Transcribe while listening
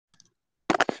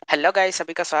Hello guys,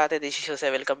 Abhi ka swagat hai. This is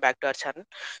Jose. Welcome back to our channel.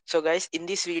 So guys, in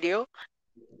this video,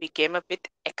 we came up with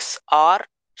XOR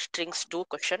Strings 2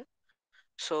 question.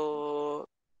 So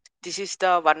this is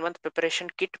the 1 month preparation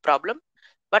kit problem.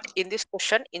 But in this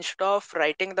question, instead of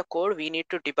writing the code, we need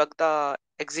to debug the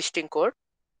existing code.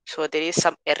 So there is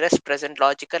some errors present,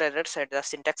 logical errors and the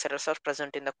syntax errors are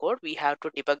present in the code. We have to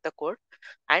debug the code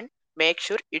and make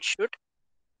sure it should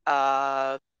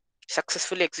uh,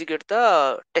 successfully execute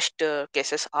the test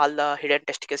cases, all the hidden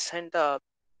test cases and the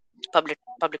public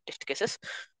test cases.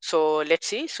 So let's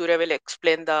see. Surya will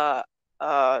explain the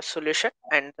solution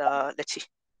and let's see.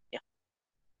 Yeah.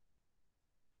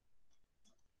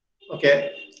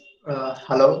 Okay.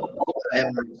 Hello, I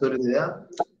am Surya.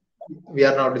 We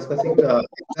are now discussing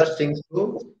XOR strings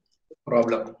to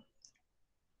problem.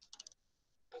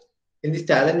 In this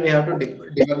challenge, we have to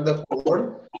debug the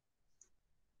code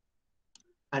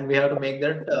and we have to make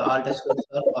that all test cases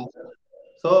are passed.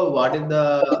 So, what is the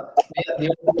we are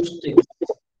given two strings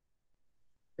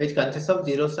which consists of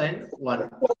zeros and one.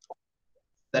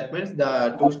 That means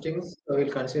the two strings will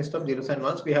consist of zeros and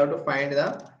ones. We have to find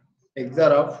the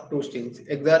XOR of two strings.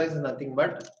 XOR is nothing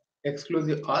but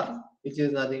exclusive OR, which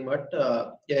is nothing but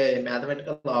a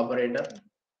mathematical operator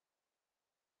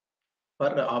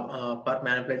for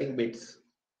manipulating bits.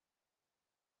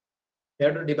 We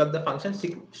have to debug the function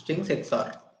strings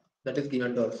XOR that is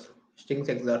given to us. Strings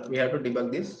XOR. We have to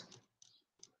debug this.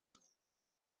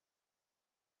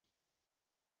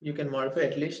 You can modify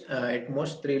at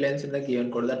most 3 lines in the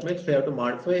given code. That means we have to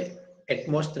modify at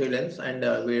most 3 lines, and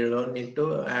we don't need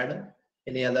to add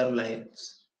any other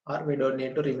lines, or we don't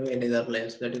need to remove any other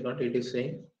lines. That is what it is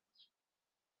saying.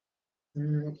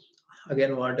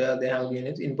 Again, what they have given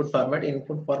is input format.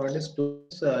 Input format is two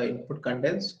lines. Input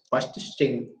contains first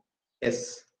string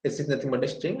s. S is nothing but a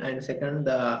string, and second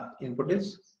the input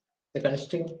is second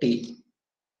string t.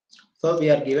 So we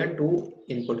are given two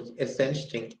inputs s and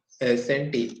string s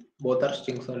and t. Both are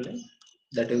strings only.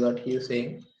 That is what he is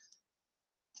saying.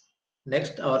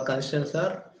 Next, our constraints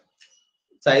are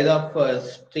size of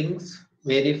strings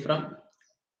vary from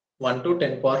 1 to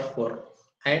 10 power 4,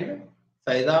 and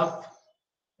size of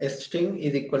S string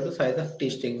is equal to size of T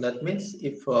string. That means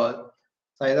if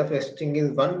size of S string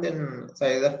is 1, then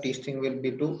size of T string will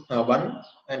be 1,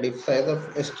 and if size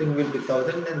of S string will be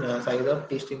 1000, then size of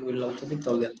T string will also be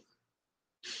 1000.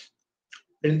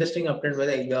 Print the string obtained by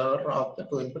the XOR of the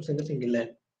two inputs in the single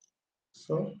line.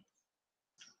 So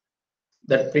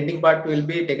that printing part will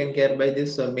be taken care by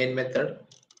this main method.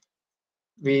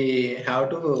 We have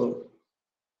to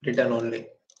return only.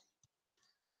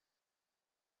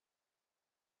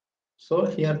 So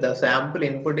here the sample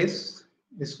input is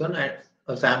this one, and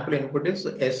a sample input is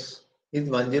S is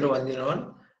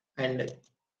 10101 and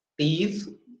T is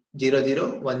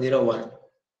 00101.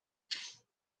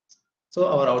 So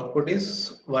our output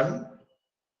is 1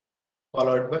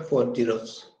 followed by 4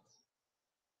 zeros.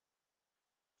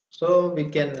 So we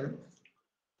can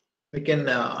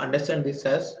understand this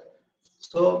as,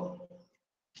 so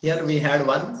here we had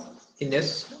 1 in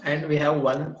S and we have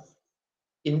 1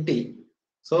 in T.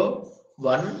 So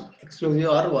 1 exclusive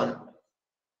or 1.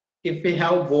 If we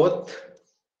have both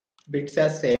bits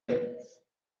as same,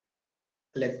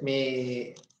 let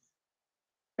me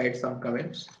write some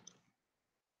comments.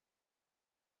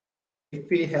 If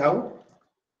we have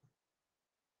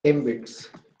same bits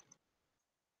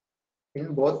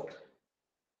in both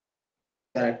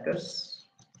characters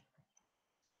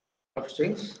of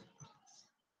strings,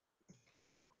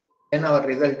 then our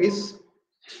result is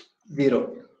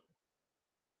 0.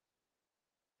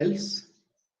 Else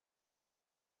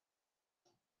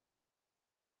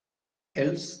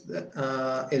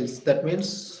that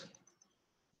means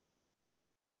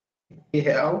we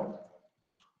have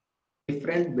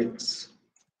different bits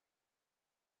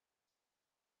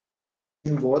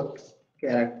in both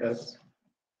characters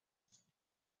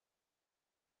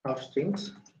of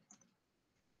strings,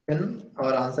 then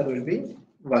our answer will be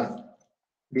 1.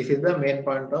 This is the main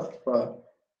point of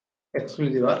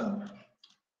exclusive OR.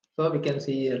 So we can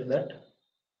see here that,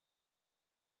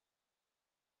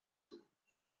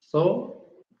 so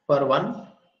for 1,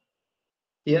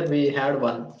 here we had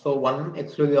 1, so 1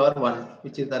 exclusive OR 1,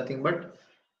 which is nothing but,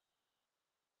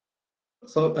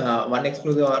 so 1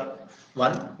 exclusive OR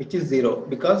 1, which is 0,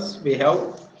 because we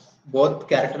have both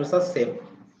characters are same.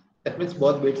 That means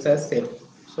both bits are same.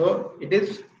 So it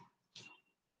is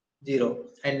 0.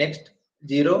 And next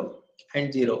 0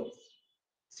 and 0.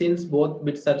 Since both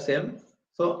bits are same,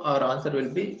 so our answer will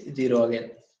be 0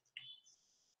 again.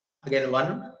 Again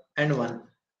 1 and 1.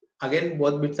 Again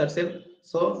both bits are same.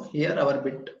 So here our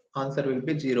bit answer will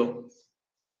be 0.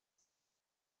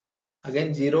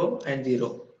 again 0 and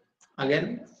 0.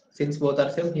 Again, since both are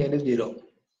same, here is 0.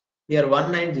 Here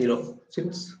 1 and 0.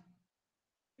 Since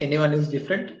anyone is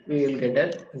different, we will get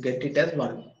it as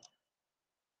 1.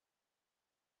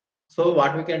 So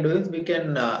what we can do is we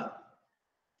can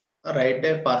write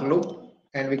a for loop,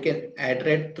 and we can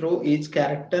iterate through each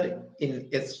character in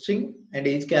S string and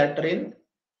each character in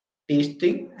T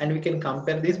string, and we can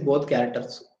compare these both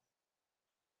characters.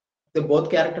 The both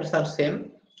characters are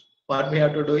same. What we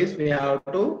have to do is we have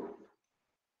to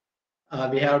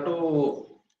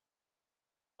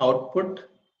output.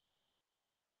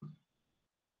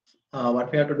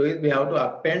 What we have to do is we have to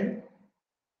append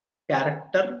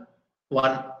character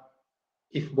 1.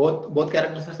 If both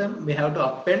characters are same, we have to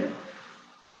append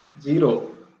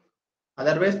 0.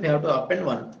 Otherwise, we have to append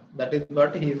 1. That is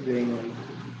what he is doing only.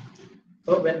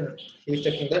 So when he is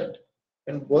checking that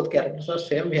when both characters are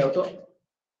same, we have to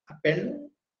append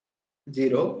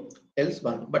 0, else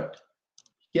 1. But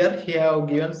here he have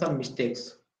given some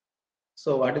mistakes.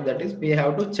 So what is that is we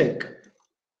have to check.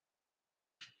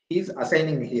 He is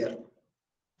assigning here.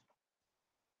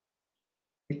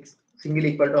 It's single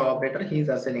equal to operator he is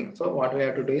assigning. So what we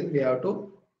have to do is we have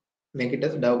to make it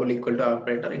as double equal to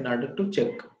operator in order to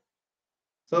check.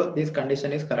 So this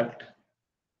condition is correct.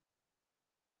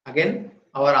 Again,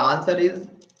 our answer is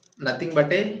nothing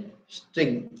but a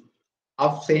string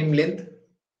of same length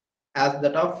as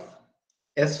that of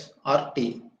S or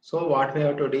T. So what we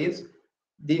have to do is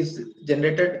these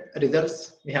generated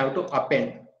results we have to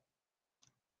append.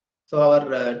 So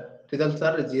our results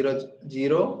are 0,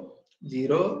 0,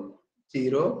 0,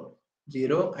 0,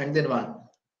 0, and then 1.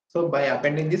 So by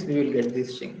appending this, we will get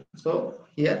this string. So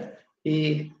here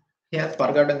he has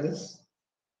forgotten this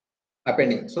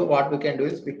appending. So what we can do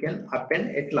is we can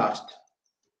append at last.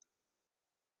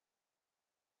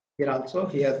 Here also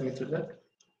he has missed that.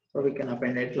 So we can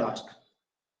append at last.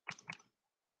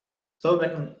 So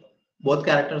when both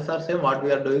characters are same, what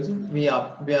we are doing is we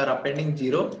are appending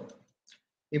 0.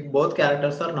 If both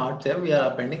characters are not same, we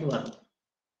are appending 1.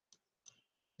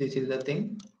 This is the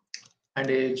thing, and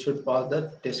it should pass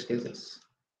the test cases.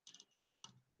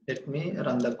 Let me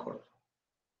run the code.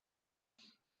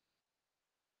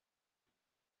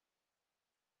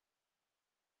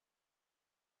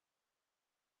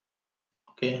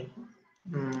 Okay.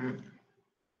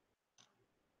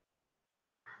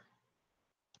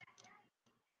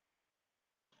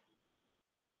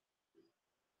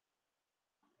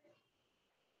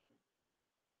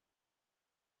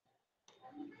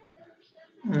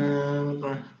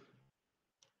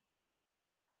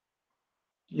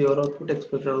 Your output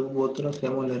expression both are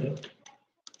same only, right?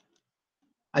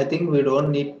 I think we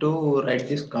don't need to write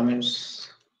these comments.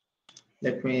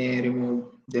 Let me remove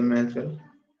them as well.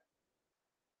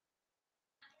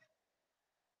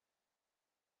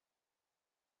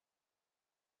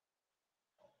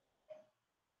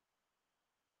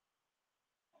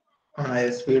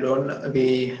 Yes, we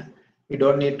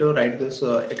don't need to write this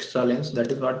extra lines.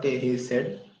 That is what he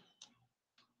said.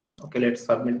 Okay, let's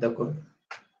submit the code.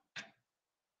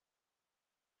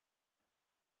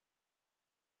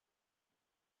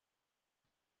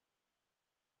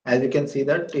 As you can see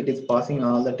that it is passing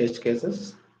all the test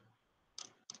cases,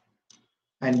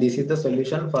 and this is the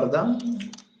solution for the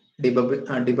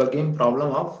debugging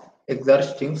problem of XOR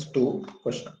Strings 2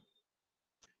 question.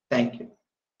 Thank you.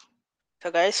 So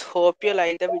guys, hope you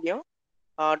like the video.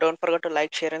 Don't forget to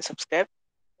like, share, and subscribe.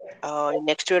 In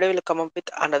next video, we'll come up with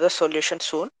another solution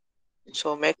soon.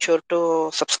 So make sure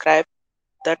to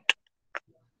that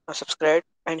subscribe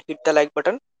and hit the like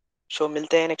button. So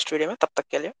मिलते हैं next video में तब तक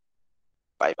के लिए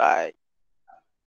bye bye.